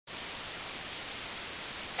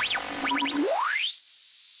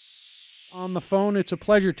On the phone, it's a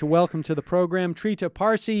pleasure to welcome to the program Trita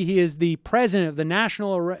Parsi. He is the president of the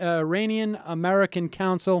National Iranian American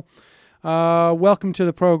Council. Welcome to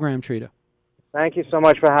the program, Trita. Thank you so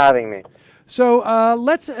much for having me. So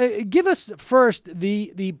let's give us first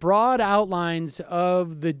the broad outlines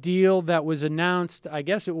of the deal that was announced. I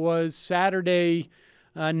guess it was Saturday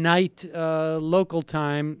night local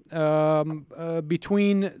time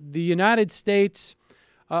between the United States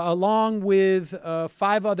along with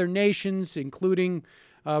 5 other nations, including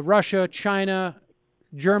Russia, China,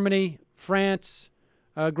 Germany, France,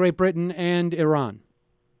 Great Britain, and Iran.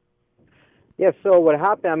 Yes, so what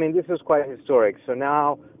happened, I mean, this was quite historic. So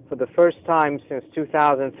now, for the first time since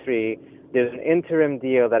 2003, there's an interim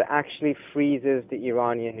deal that actually freezes the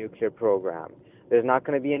Iranian nuclear program. There's not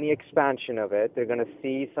going to be any expansion of it. They're going to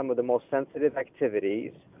cease some of the most sensitive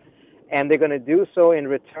activities, and they're going to do so in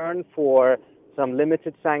return for some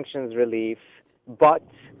limited sanctions relief, but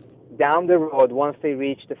down the road, once they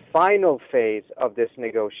reach the final phase of this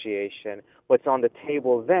negotiation, what's on the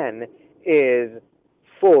table then is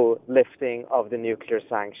full lifting of the nuclear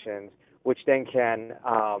sanctions, which then can,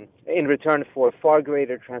 in return for far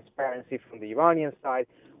greater transparency from the Iranian side,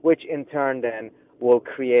 which in turn then will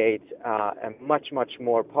create a much, much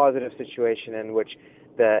more positive situation in which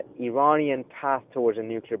the Iranian path towards a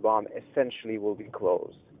nuclear bomb essentially will be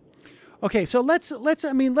closed. Okay, so let's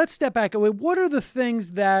step back. What are the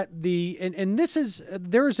things that and this is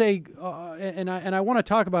there's a and I want to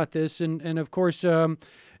talk about this and of course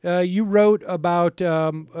you wrote about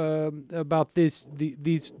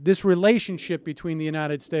this relationship between the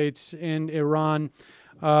United States and Iran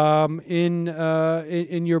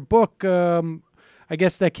in your book. I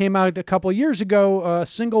guess that came out a couple of years ago.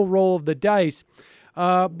 Single Roll of the Dice.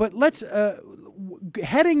 But let's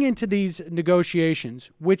heading into these negotiations,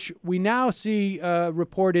 which we now see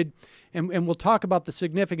reported, and we'll talk about the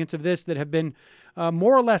significance of this, that have been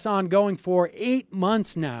more or less ongoing for 8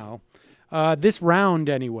 months now, this round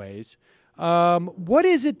anyways. What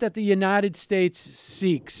is it that the United States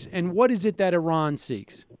seeks, and what is it that Iran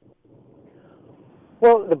seeks?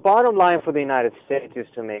 Well, the bottom line for the United States is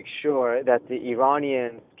to make sure that the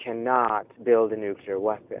Iranians cannot build a nuclear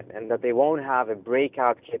weapon and that they won't have a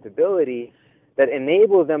breakout capability that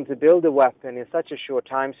enables them to build a weapon in such a short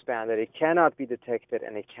time span that it cannot be detected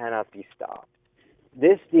and it cannot be stopped.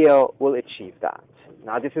 This deal will achieve that.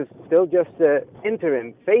 Now, this is still just the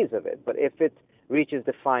interim phase of it, but if it reaches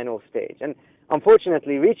the final stage, and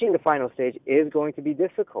unfortunately, reaching the final stage is going to be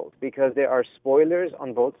difficult because there are spoilers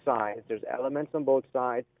on both sides. There's elements on both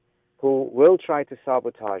sides who will try to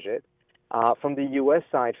sabotage it. From the U.S.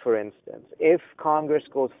 side, for instance, if Congress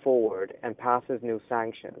goes forward and passes new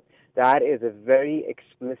sanctions, that is a very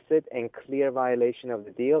explicit and clear violation of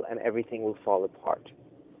the deal, and everything will fall apart.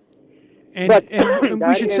 And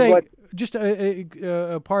we should say, just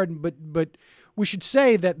pardon, but we should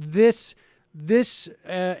say that this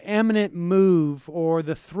eminent move, or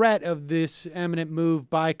the threat of this eminent move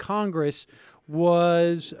by Congress,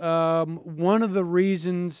 was one of the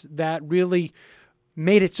reasons that really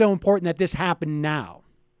made it so important that this happened now.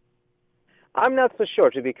 I'm not so sure,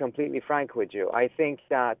 to be completely frank with you. I think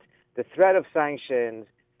that the threat of sanctions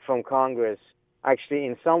from Congress actually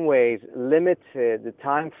in some ways limited the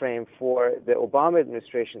time frame for the Obama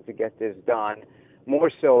administration to get this done, more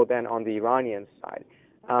so than on the Iranian side.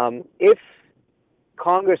 If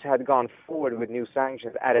Congress had gone forward with new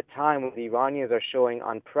sanctions at a time when the Iranians are showing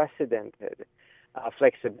unprecedented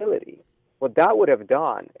flexibility, what that would have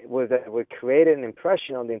done was that it would create an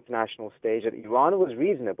impression on the international stage that Iran was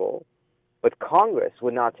reasonable, but Congress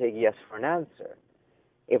would not take yes for an answer.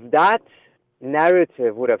 If that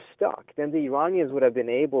narrative would have stuck, then the Iranians would have been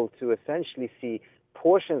able to essentially see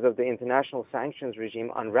portions of the international sanctions regime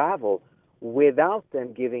unravel without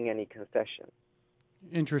them giving any concessions.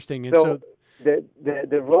 Interesting. And so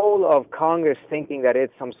the role of Congress thinking that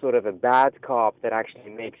it's some sort of a bad cop that actually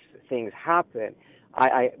makes things happen,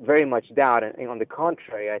 I very much doubt. And on the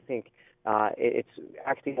contrary, I think it's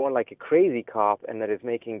acting more like a crazy cop, and that is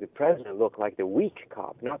making the president look like the weak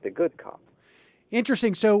cop, not the good cop.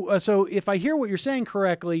 Interesting. So if I hear what you're saying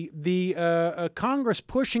correctly, the Congress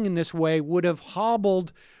pushing in this way would have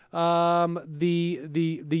hobbled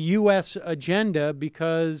the U.S. agenda,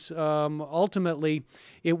 because ultimately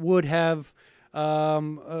it would have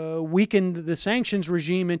weakened the sanctions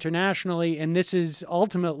regime internationally, and this is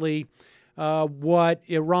ultimately what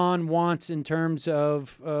Iran wants in terms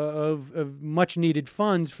of much-needed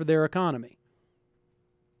funds for their economy.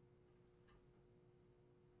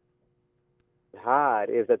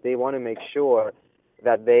 Is that they want to make sure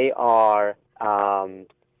that they are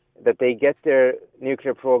that they get their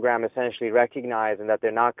nuclear program essentially recognized, and that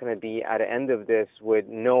they're not going to be at the end of this with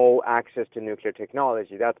no access to nuclear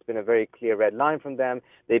technology. That's been a very clear red line from them.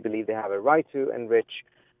 They believe they have a right to enrich.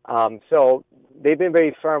 So they've been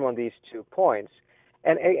very firm on these 2 points.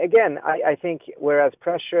 And again, I think whereas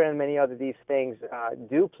pressure and many other these things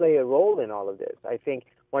do play a role in all of this, I think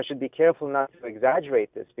one should be careful not to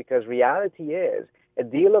exaggerate this, because reality is a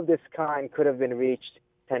deal of this kind could have been reached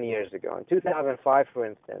 10 years ago. In 2005, for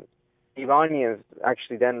instance, the Iranians,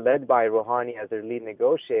 actually then led by Rouhani as their lead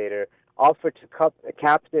negotiator, offered to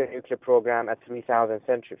cap their nuclear program at 3,000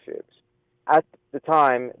 centrifuges. At the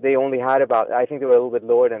time, they only had about, I think they were a little bit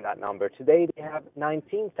lower than that number. Today, they have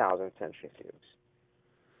 19,000 centrifuges.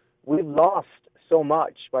 We've lost so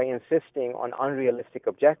much by insisting on unrealistic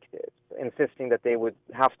objectives, insisting that they would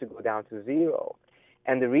have to go down to zero.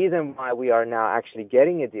 And the reason why we are now actually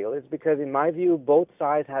getting a deal is because, in my view, both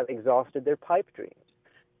sides have exhausted their pipe dreams.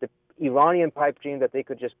 The Iranian pipe dream that they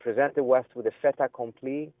could just present the West with a fait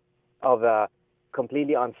accompli of a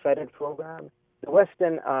completely unfettered program. The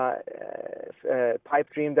Western pipe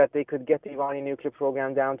dream that they could get the Iranian nuclear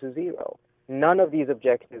program down to zero. None of these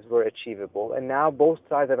objectives were achievable, and now both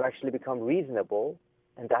sides have actually become reasonable,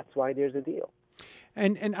 and that's why there's a deal.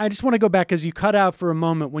 And I just want to go back, because you cut out for a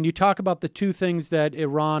moment. When you talk about the 2 things that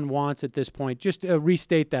Iran wants at this point, just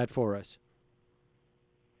restate that for us.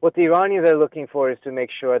 What the Iranians are looking for is to make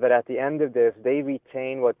sure that at the end of this, they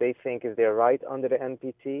retain what they think is their right under the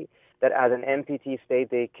NPT, that as an NPT state,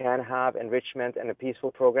 they can have enrichment and a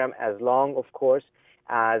peaceful program, as long, of course,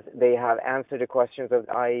 as they have answered the questions of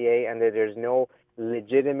the IAEA and that there's no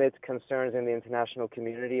legitimate concerns in the international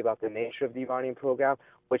community about the nature of the Iranian program,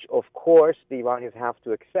 which, of course, the Iranians have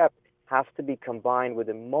to accept, has to be combined with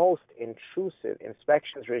the most intrusive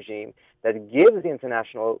inspections regime that gives the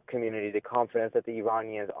international community the confidence that the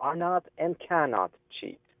Iranians are not and cannot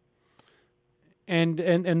cheat. And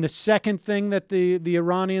the second thing that the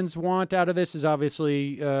Iranians want out of this is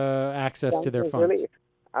obviously access to their funds. Relief.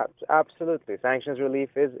 Absolutely. Sanctions relief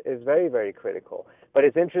is very, very critical. But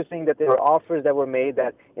it's interesting that there were offers that were made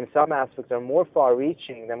that in some aspects are more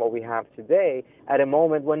far-reaching than what we have today at a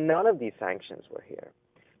moment when none of these sanctions were here.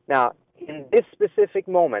 Now, in this specific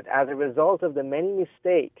moment, as a result of the many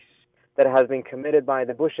mistakes that has been committed by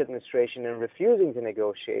the Bush administration in refusing to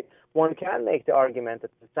negotiate, one can make the argument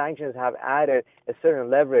that the sanctions have added a certain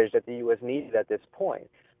leverage that the U.S. needed at this point.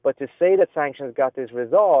 But to say that sanctions got this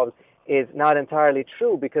resolved is not entirely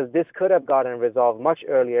true, because this could have gotten resolved much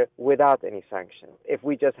earlier without any sanctions if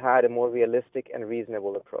we just had a more realistic and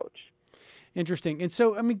reasonable approach. Interesting. And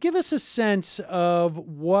so, I mean, give us a sense of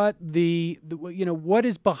what what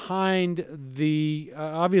is behind the,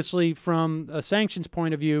 obviously from a sanctions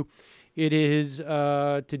point of view, it is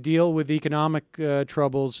to deal with economic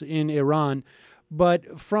troubles in Iran.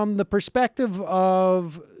 But from the perspective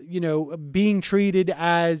of, being treated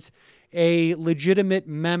as a legitimate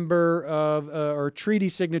member of or treaty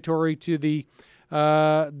signatory to the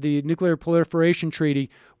Nuclear Proliferation Treaty,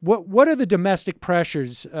 what are the domestic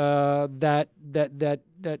pressures that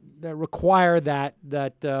require that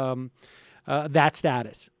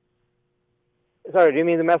status? Sorry, do you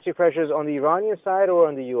mean domestic pressures on the Iranian side or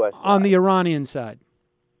on the U.S. side? On the Iranian side.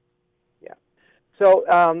 Yeah. So,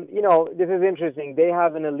 this is interesting. They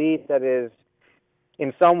have an elite that is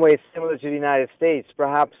in some ways similar to the United States,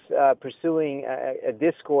 perhaps pursuing a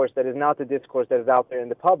discourse that is not the discourse that is out there in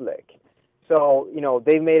the public. So,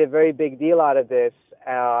 they've made a very big deal out of this,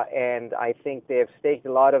 and I think they have staked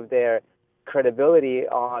a lot of their credibility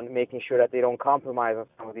on making sure that they don't compromise on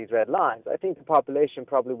some of these red lines. I think the population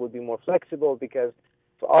probably would be more flexible because,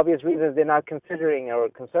 for obvious reasons, they're not considering or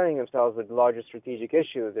concerning themselves with larger strategic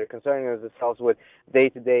issues. They're concerning themselves with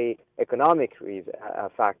day-to-day economic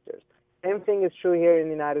factors. Same thing is true here in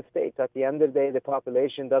the United States. At the end of the day, the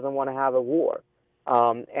population doesn't want to have a war.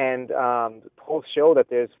 Polls show that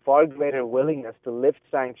there's far greater willingness to lift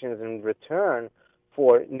sanctions in return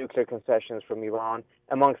for nuclear concessions from Iran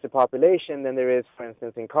amongst the population than there is, for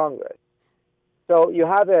instance, in Congress. So you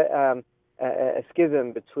have a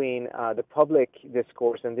schism between the public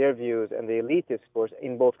discourse and their views and the elite discourse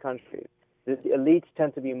in both countries. The elites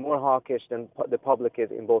tend to be more hawkish than the public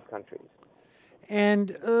is in both countries.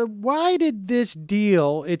 And why did this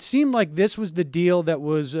deal, it seemed like this was the deal that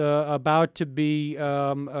was about to be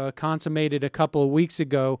consummated a couple of weeks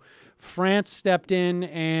ago. France stepped in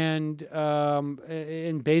and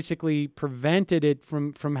basically prevented it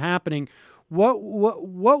from happening. What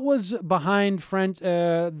was behind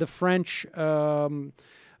the French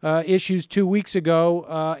issues 2 weeks ago,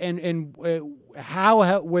 and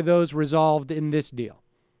how were those resolved in this deal?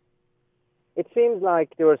 It seems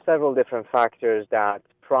like there were several different factors that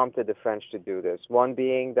prompted the French to do this. One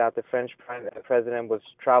being that the French president was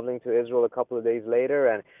traveling to Israel a couple of days later,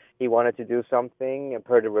 and he wanted to do something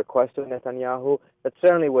per the request of Netanyahu that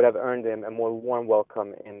certainly would have earned him a more warm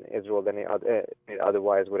welcome in Israel than it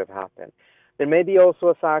otherwise would have happened. There may be also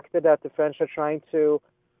a factor that the French are trying to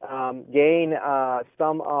gain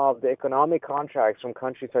some of the economic contracts from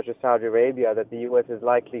countries such as Saudi Arabia that the U.S. is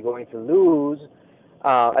likely going to lose,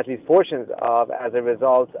 at least portions of, as a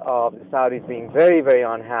result of the Saudis being very, very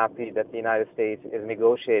unhappy that the United States is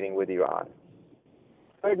negotiating with Iran.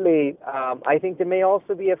 Thirdly, I think there may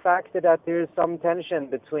also be a factor that there is some tension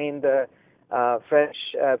between the French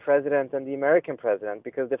president and the American president,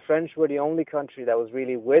 because the French were the only country that was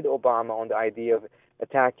really with Obama on the idea of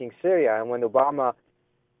attacking Syria. And when Obama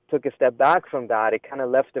took a step back from that, it kind of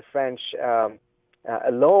left the French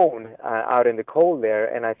alone out in the cold there,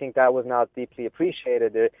 and I think that was not deeply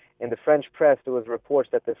appreciated. In the French press, there was reports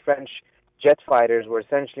that the French jet fighters were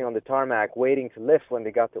essentially on the tarmac waiting to lift when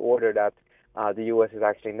they got the order that the U.S. is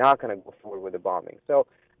actually not going to go forward with the bombing. So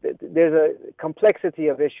there's a complexity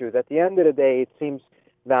of issues. At the end of the day, it seems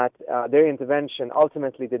that their intervention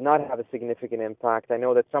ultimately did not have a significant impact. I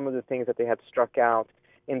know that some of the things that they had struck out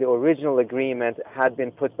in the original agreement had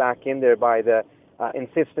been put back in there by the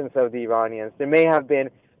insistence of the Iranians. There may have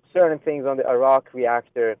been certain things on the Iraq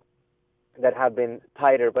reactor that have been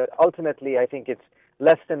tighter, but ultimately I think it's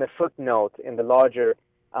less than a footnote in the larger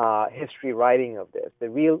history writing of this. The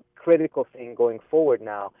real critical thing going forward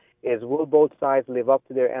now is, will both sides live up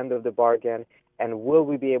to their end of the bargain, and will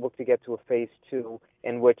we be able to get to a phase two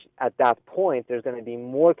in which at that point there's going to be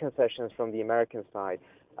more concessions from the American side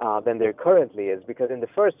than there currently is, because in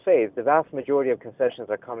the first phase the vast majority of concessions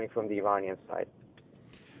are coming from the Iranian side.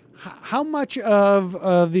 How much of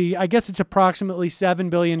I guess it's approximately $7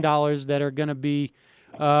 billion that are going to be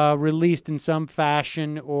released in some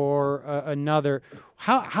fashion or another.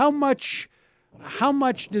 How much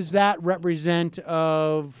does that represent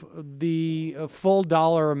of the full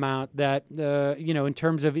dollar amount that in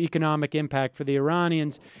terms of economic impact for the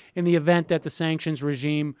Iranians in the event that the sanctions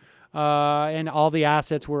regime and all the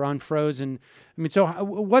assets were unfrozen? I mean, so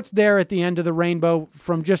what's there at the end of the rainbow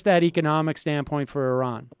from just that economic standpoint for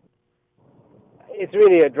Iran? It's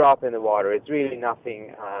really a drop in the water. It's really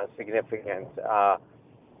nothing significant.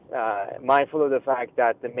 Mindful of the fact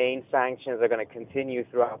that the main sanctions are going to continue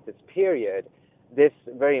throughout this period, this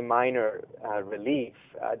very minor relief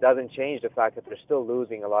doesn't change the fact that they're still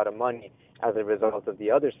losing a lot of money as a result of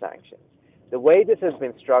the other sanctions. The way this has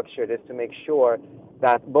been structured is to make sure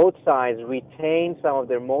that both sides retain some of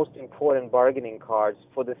their most important bargaining cards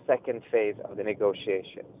for the second phase of the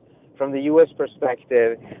negotiations. From the U.S.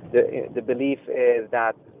 perspective, the belief is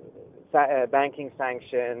that banking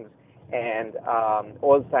sanctions and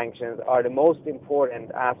oil sanctions are the most important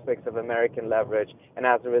aspects of American leverage, and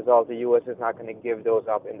as a result, the U.S. is not going to give those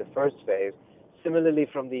up in the first phase. Similarly,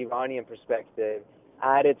 from the Iranian perspective,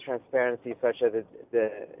 added transparency such as the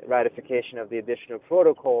ratification of the additional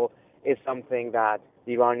protocol is something that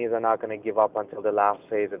the Iranians are not going to give up until the last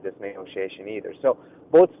phase of this negotiation either. So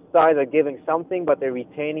both sides are giving something, but they're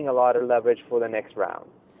retaining a lot of leverage for the next round.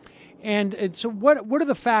 And so, what are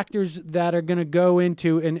the factors that are going to go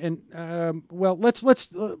into? Well, let's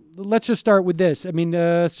just start with this. I mean,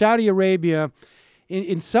 Saudi Arabia,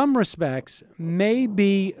 in some respects, may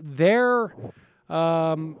be their,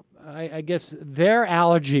 I guess, their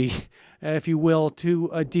allergy, if you will, to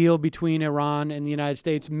a deal between Iran and the United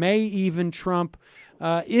States, may even trump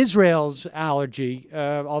Israel's allergy.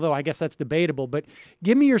 Although I guess that's debatable. But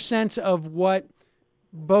give me your sense of what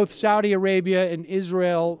both Saudi Arabia and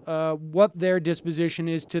Israel, what their disposition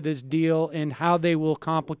is to this deal, and how they will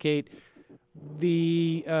complicate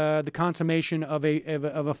the consummation of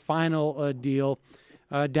a final deal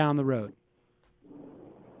down the road.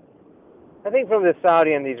 I think from the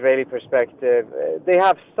Saudi and the Israeli perspective, they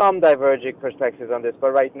have some diverging perspectives on this,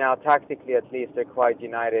 but right now, tactically at least, they're quite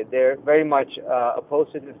united. They're very much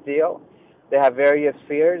opposed to this deal. They have various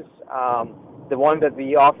fears. The one that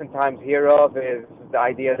we oftentimes hear of is the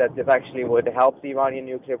idea that this actually would help the Iranian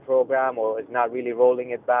nuclear program, or is not really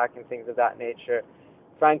rolling it back and things of that nature.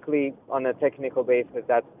 Frankly, on a technical basis,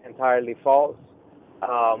 that's entirely false.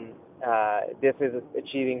 This is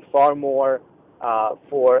achieving far more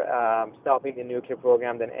for stopping the nuclear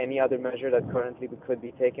program than any other measure that currently could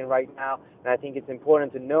be taken right now. And I think it's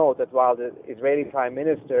important to note that while the Israeli Prime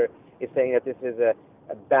Minister is saying that this is a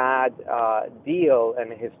bad deal,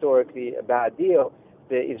 and historically a bad deal,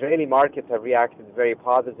 the Israeli markets have reacted very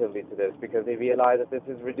positively to this, because they realize that this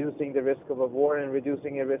is reducing the risk of a war and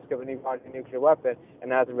reducing the risk of an Iranian nuclear weapon,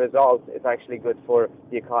 and as a result, it's actually good for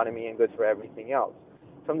the economy and good for everything else.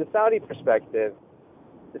 From the Saudi perspective,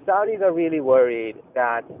 The Saudis are really worried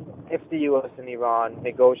that if the U.S. and Iran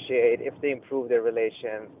negotiate, if they improve their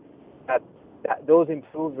relations, that those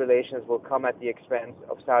improved relations will come at the expense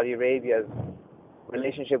of Saudi Arabia's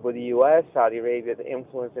relationship with the U.S., Saudi Arabia's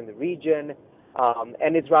influence in the region,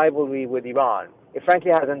 and its rivalry with Iran. It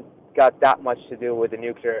frankly hasn't got that much to do with the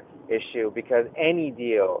nuclear issue, because any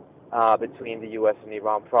deal between the U.S. and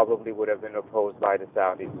Iran probably would have been opposed by the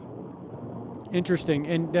Saudis. Interesting.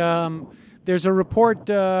 And there's a report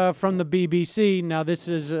from the BBC. Now, this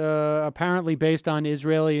is apparently based on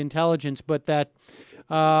Israeli intelligence, but that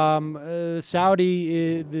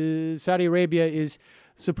Saudi Arabia is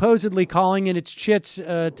supposedly calling in its chits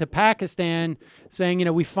to Pakistan, saying, you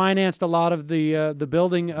know, we financed a lot of the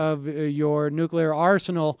building of your nuclear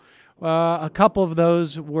arsenal. A couple of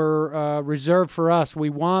those were reserved for us. We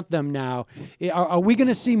want them now. Are we going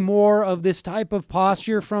to see more of this type of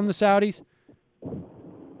posture from the Saudis?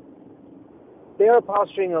 They are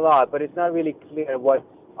posturing a lot, but it's not really clear what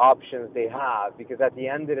options they have, because at the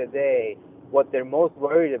end of the day, what they're most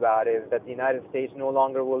worried about is that the United States no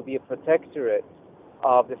longer will be a protectorate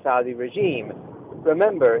of the Saudi regime.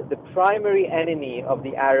 Remember, the primary enemy of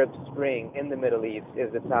the Arab Spring in the Middle East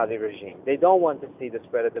is the Saudi regime. They don't want to see the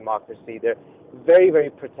spread of democracy. They're very, very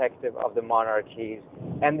protective of the monarchies.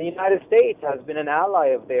 And the United States has been an ally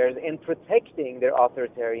of theirs in protecting their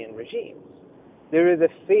authoritarian regimes. There is a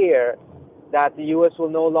fear that the U.S. will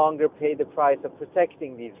no longer pay the price of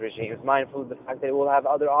protecting these regimes, mindful of the fact that it will have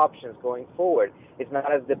other options going forward. It's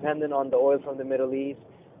not as dependent on the oil from the Middle East.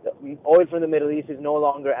 The oil from the Middle East is no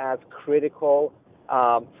longer as critical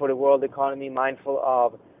for the world economy, mindful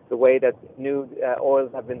of the way that new oil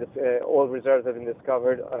reserves have been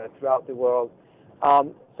discovered throughout the world.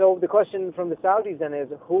 So the question from the Saudis then is,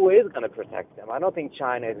 who is going to protect them? I don't think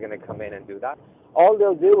China is going to come in and do that. All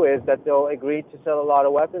they'll do is that they'll agree to sell a lot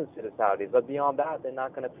of weapons to the Saudis, but beyond that, they're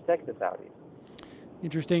not going to protect the Saudis.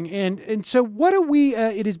 Interesting. And so what are we,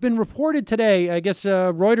 it has been reported today, I guess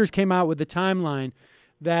Reuters came out with the timeline,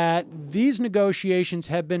 that these negotiations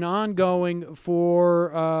have been ongoing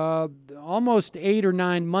for almost 8 or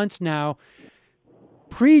 9 months now,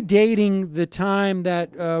 predating the time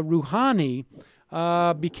that Rouhani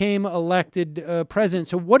became elected president.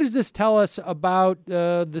 So what does this tell us about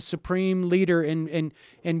the supreme leader, and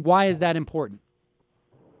why is that important?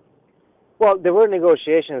 Well, there were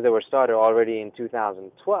negotiations that were started already in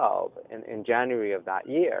 2012, in January of that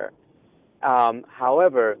year.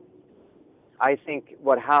 However, I think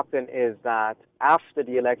what happened is that after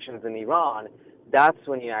the elections in Iran, that's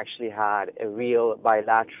when you actually had a real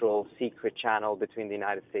bilateral secret channel between the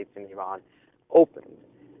United States and Iran opened.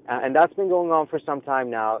 And that's been going on for some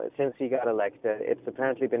time now, since he got elected. It's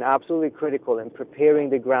apparently been absolutely critical in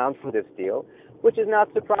preparing the ground for this deal, which is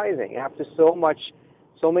not surprising. After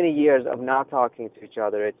so many years of not talking to each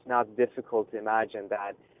other, it's not difficult to imagine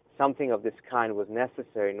that something of this kind was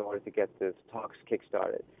necessary in order to get this talks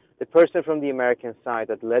kick-started. The person from the American side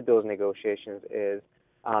that led those negotiations is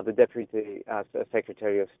the Deputy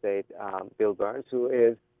Secretary of State, Bill Burns, who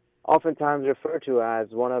is oftentimes referred to as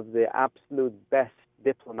one of the absolute best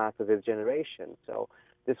diplomats of his generation. So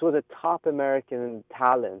this was a top American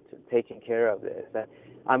talent taking care of this.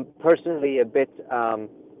 I'm personally a bit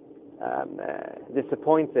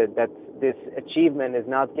disappointed that this achievement is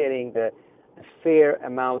not getting the fair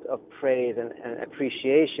amount of praise and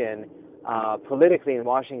appreciation politically in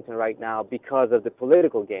Washington right now, because of the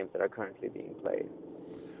political games that are currently being played.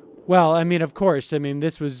 Well, I mean, of course. I mean,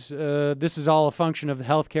 this is all a function of the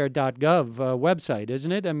healthcare.gov website,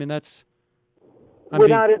 isn't it? I mean,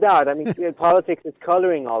 without a doubt. I mean, politics is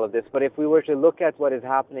coloring all of this. But if we were to look at what is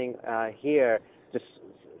happening here, just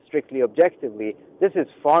strictly objectively, this is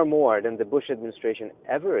far more than the Bush administration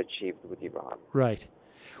ever achieved with Iran. Right.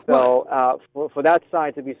 So for that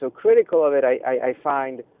side to be so critical of it, I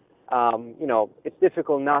find, it's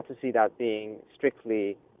difficult not to see that being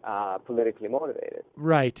strictly politically motivated.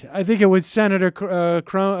 Right. I think it was Senator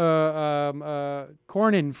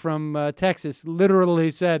Cornyn from Texas literally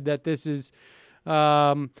said that this is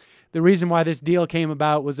the reason why this deal came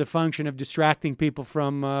about was a function of distracting people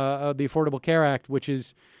from the Affordable Care Act, which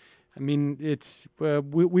is, I mean, it's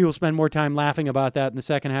we will spend more time laughing about that in the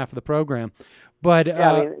second half of the program. But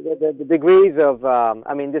yeah, I mean, the degrees of,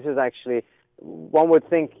 I mean, this is actually, one would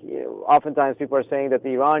think, oftentimes people are saying that the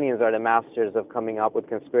Iranians are the masters of coming up with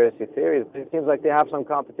conspiracy theories. It seems like they have some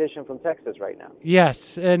competition from Texas right now.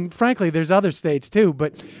 Yes, and frankly, there's other states too.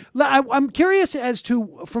 But I'm curious as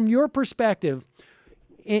to, from your perspective,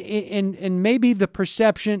 and maybe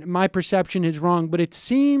my perception is wrong, but it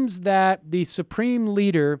seems that the supreme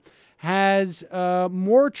leader has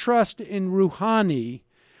more trust in Rouhani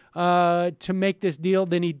to make this deal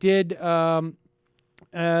than he did.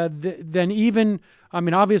 Than even, I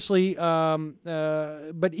mean, obviously,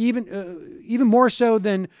 but even more so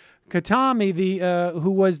than Khatami,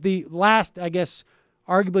 who was the last, I guess,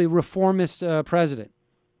 arguably reformist president.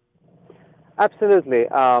 Absolutely.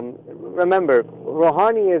 Remember,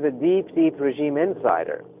 Rouhani is a deep, deep regime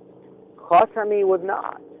insider. Khatami was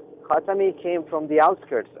not. Khatami came from the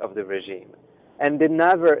outskirts of the regime, and did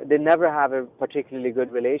never have a particularly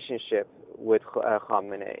good relationship with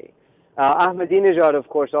Khamenei. Ahmadinejad, of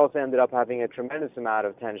course, also ended up having a tremendous amount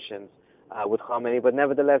of tensions with Khamenei, but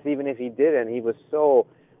nevertheless, even if he didn't, he was so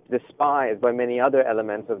despised by many other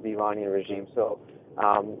elements of the Iranian regime. So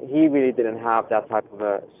he really didn't have that type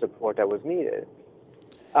of support that was needed.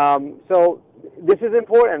 So this is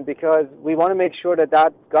important because we want to make sure that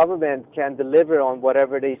that government can deliver on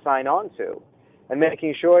whatever they sign on to. And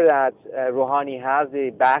making sure that Rouhani has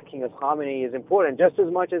the backing of Khamenei is important, just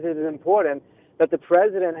as much as it is important that the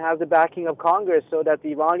president has the backing of Congress so that the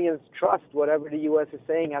Iranians trust whatever the U.S. is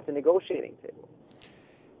saying at the negotiating table.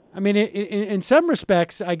 I mean, in some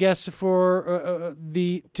respects, I guess, to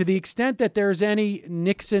the extent that there's any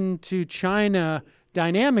Nixon to China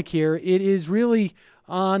dynamic here, it is really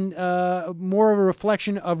on more of a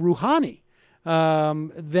reflection of Rouhani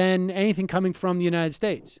than anything coming from the United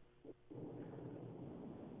States.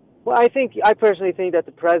 Well, I personally think that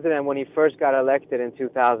the president, when he first got elected in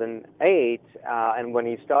 2008, and when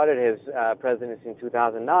he started his presidency in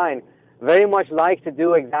 2009, very much liked to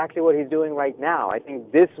do exactly what he's doing right now. I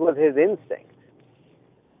think this was his instinct.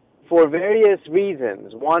 For various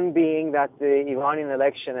reasons, one being that the Iranian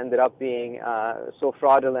election ended up being so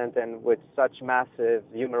fraudulent and with such massive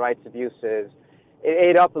human rights abuses, it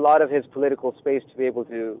ate up a lot of his political space to be able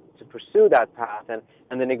to pursue that path.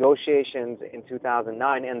 And the negotiations in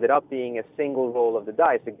 2009 ended up being a single roll of the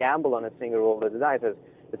dice, a gamble on a single roll of the dice, as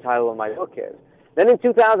the title of my book is. Then in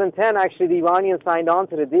 2010, actually, the Iranians signed on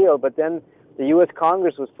to the deal, but then the U.S.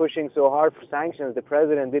 Congress was pushing so hard for sanctions, the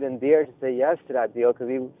president didn't dare to say yes to that deal because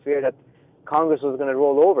he feared that Congress was going to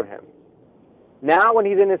roll over him. Now, when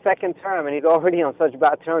he's in his second term and he's already on such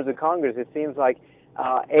bad terms with Congress, it seems like,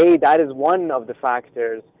 that is one of the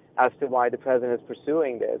factors as to why the president is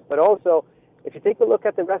pursuing this. But also, if you take a look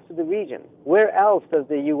at the rest of the region, where else does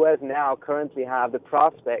the U.S. now currently have the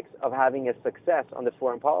prospects of having a success on the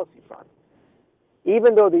foreign policy front?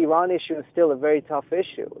 Even though the Iran issue is still a very tough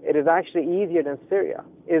issue, it is actually easier than Syria,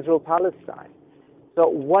 Israel, Palestine. So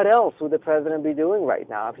what else would the president be doing right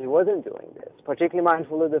now if he wasn't doing this? Particularly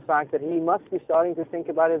mindful of the fact that he must be starting to think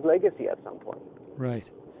about his legacy at some point. Right.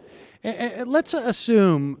 And let's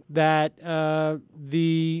assume that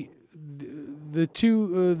the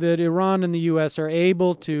two that Iran and the U.S. are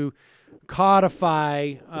able to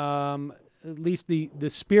codify at least the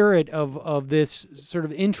spirit of this sort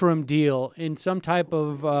of interim deal in some type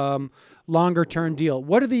of longer-term deal.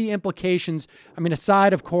 What are the implications? I mean,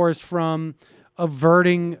 aside, of course, from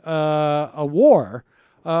averting a war,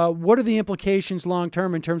 what are the implications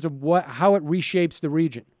long-term in terms of how it reshapes the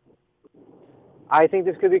region? I think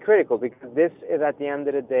this could be critical because this is, at the end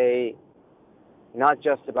of the day, not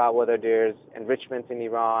just about whether there's enrichment in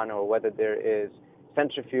Iran or whether there is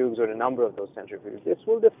centrifuges or the number of those centrifuges. This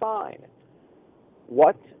will define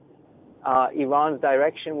what Iran's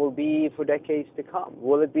direction will be for decades to come.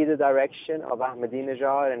 Will it be the direction of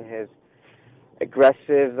Ahmadinejad and his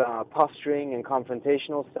aggressive posturing and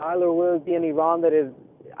confrontational style, or will it be an Iran that is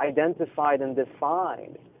identified and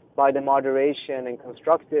defined by the moderation and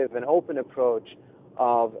constructive and open approach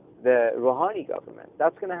of the Rouhani government?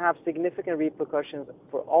 That's going to have significant repercussions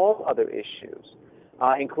for all other issues,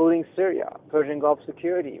 including Syria, Persian Gulf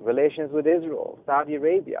security, relations with Israel, Saudi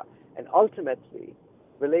Arabia, and ultimately,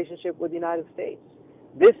 relationship with the United States.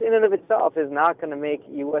 This in and of itself is not going to make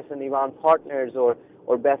U.S. and Iran partners or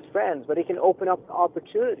best friends, but it can open up the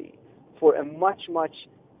opportunity for a much, much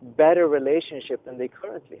better relationship than they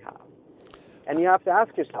currently have. And you have to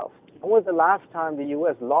ask yourself, when was the last time the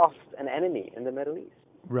U.S. lost an enemy in the Middle East?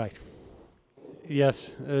 Right.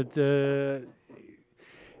 Yes.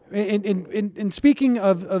 And speaking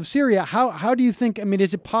of Syria, how do you think, I mean,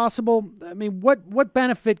 is it possible, I mean, what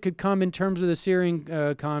benefit could come in terms of the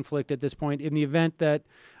Syrian conflict at this point in the event that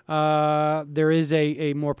there is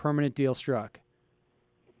a more permanent deal struck?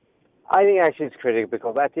 I think actually it's critical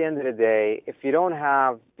because at the end of the day, if you don't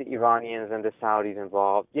have the Iranians and the Saudis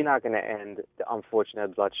involved, you're not going to end the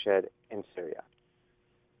unfortunate bloodshed in Syria.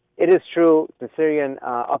 It is true the Syrian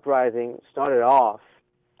uprising started off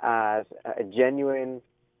as a genuine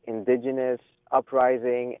indigenous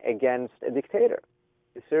uprising against a dictator.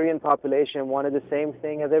 The Syrian population wanted the same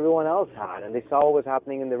thing as everyone else had, and they saw what was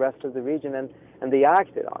happening in the rest of the region, and they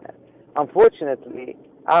acted on it. Unfortunately,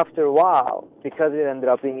 after a while, because it ended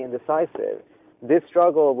up being indecisive, this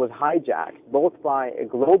struggle was hijacked both by a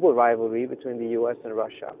global rivalry between the U.S. and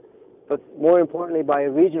Russia, but more importantly by a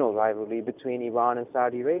regional rivalry between Iran and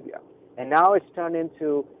Saudi Arabia. And now it's turned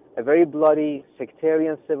into a very bloody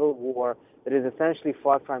sectarian civil war that is essentially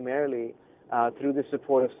fought primarily through the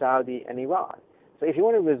support of Saudi and Iran. So if you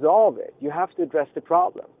want to resolve it, you have to address the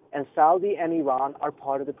problem. And Saudi and Iran are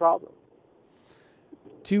part of the problem.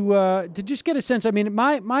 To just get a sense, I mean,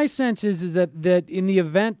 my sense is that in the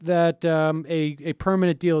event that a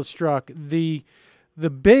permanent deal is struck, the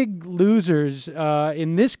big losers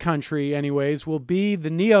in this country, anyways, will be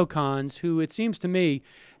the neocons, who it seems to me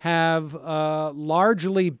have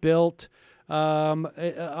largely built.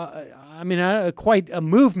 I mean, quite a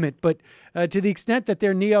movement, but to the extent that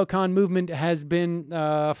their neocon movement has been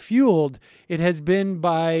fueled, it has been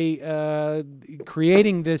by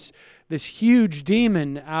creating this huge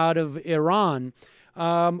demon out of Iran.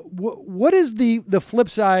 What is the flip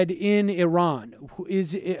side in Iran?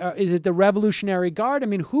 Is it the Revolutionary Guard? I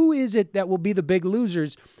mean, who is it that will be the big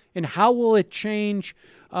losers, and how will it change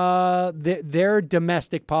their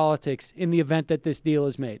domestic politics in the event that this deal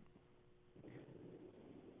is made?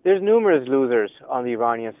 There's numerous losers on the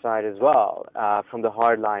Iranian side as well, from the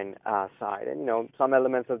hardline side. And, you know, some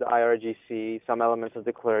elements of the IRGC, some elements of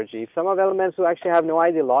the clergy, some of elements who actually have no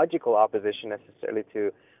ideological opposition necessarily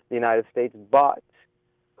to the United States, but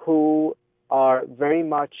who are very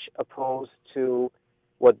much opposed to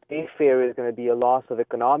what they fear is going to be a loss of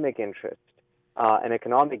economic interest and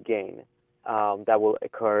economic gain that will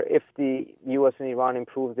occur if the U.S. and Iran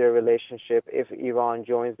improve their relationship, if Iran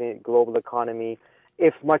joins the global economy,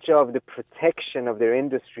 if much of the protection of their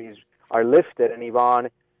industries are lifted and Iran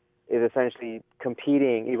is essentially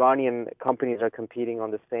competing, Iranian companies are competing on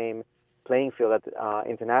the same playing field that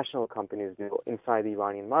international companies do inside the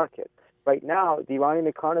Iranian market. Right now, the Iranian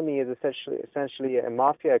economy is essentially a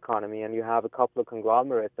mafia economy, and you have a couple of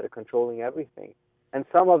conglomerates that are controlling everything. And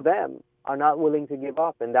some of them are not willing to give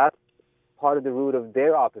up, and that's part of the root of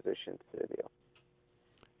their opposition to the deal.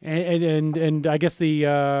 And I guess the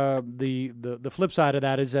flip side of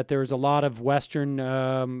that is that there is a lot of Western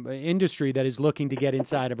industry that is looking to get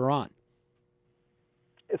inside of Iran.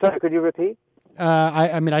 Sorry, could you repeat?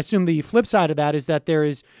 I mean, I assume the flip side of that is that there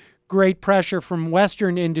is great pressure from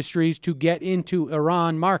Western industries to get into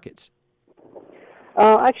Iran markets.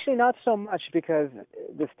 Actually, not so much, because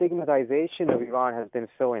the stigmatization of Iran has been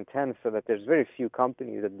so intense so that there's very few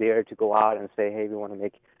companies that dare to go out and say, hey, we want to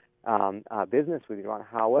make business with Iran.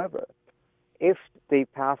 However, if they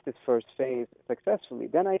pass this first phase successfully,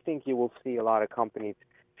 then I think you will see a lot of companies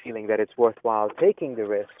feeling that it's worthwhile taking the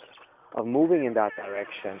risk of moving in that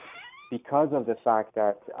direction, because of the fact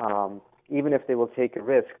that even if they will take a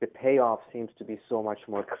risk, the payoff seems to be so much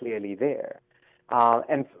more clearly there.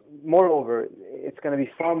 And moreover, it's going to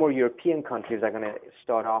be far more European countries that are going to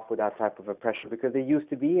start off with that type of a pressure, because they used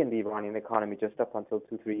to be in the Iranian economy just up until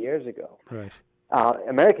 2-3 years ago. Right.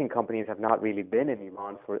 American companies have not really been in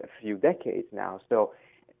Iran for a few decades now, so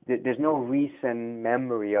there's no recent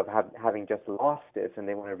memory of having just lost this and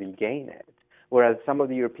they want to regain it. Whereas some of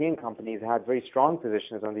the European companies had very strong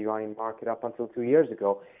positions on the Iranian market up until 2 years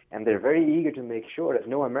ago, and they're very eager to make sure that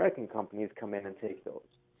no American companies come in and take those.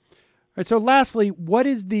 All right, so lastly, what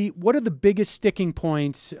are the biggest sticking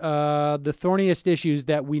points, the thorniest issues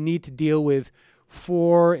that we need to deal with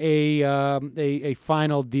for a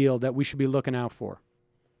final deal that we should be looking out for?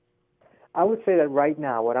 I would say that right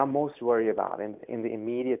now, what I'm most worried about in the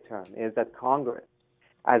immediate term is that Congress,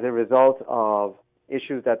 as a result of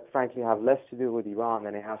issues that frankly have less to do with Iran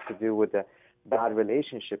than it has to do with the bad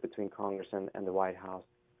relationship between Congress and the White House,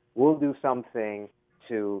 will do something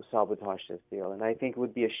to sabotage this deal. And I think it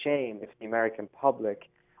would be a shame if the American public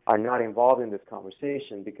are not involved in this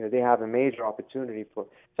conversation, because they have a major opportunity for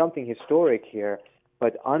something historic here.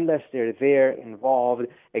 But unless they're there, involved,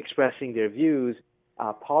 expressing their views,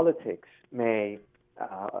 politics may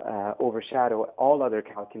overshadow all other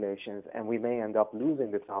calculations, and we may end up losing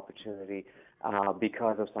this opportunity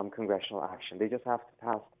because of some congressional action. They just have to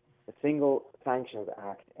pass a single sanctions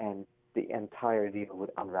act, and the entire deal would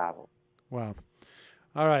unravel. Wow.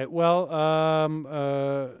 All right. Well,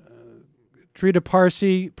 Trita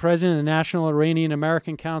Parsi, President of the National Iranian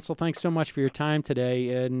American Council, thanks so much for your time today.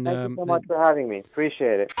 And thank you so much for having me.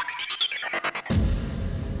 Appreciate it.